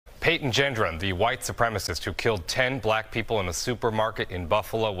Peyton Gendron, the white supremacist who killed 10 black people in a supermarket in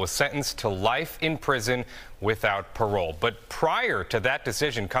Buffalo, was sentenced to life in prison without parole. But prior to that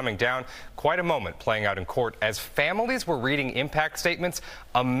decision coming down, quite a moment playing out in court as families were reading impact statements.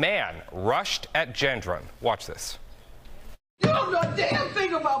 A man rushed at Gendron. Watch this. You don't know a damn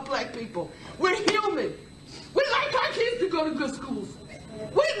thing about black people. We're human. We like our kids to go to good schools.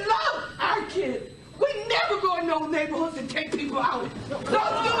 We love our kids. We never go in those neighborhoods and take people out. Don't do it.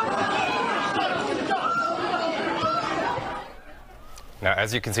 Now,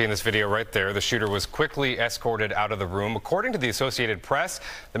 as you can see in this video right there, the shooter was quickly escorted out of the room. According to the Associated Press,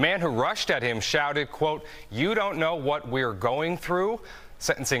 the man who rushed at him shouted, quote, "You don't know what we're going through."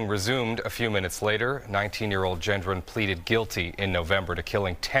 Sentencing resumed a few minutes later. 19-year-old Gendron pleaded guilty in November to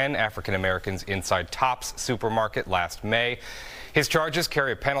killing 10 African Americans inside Tops supermarket last May. His charges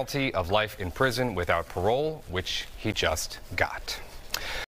carry a penalty of life in prison without parole, which he just got.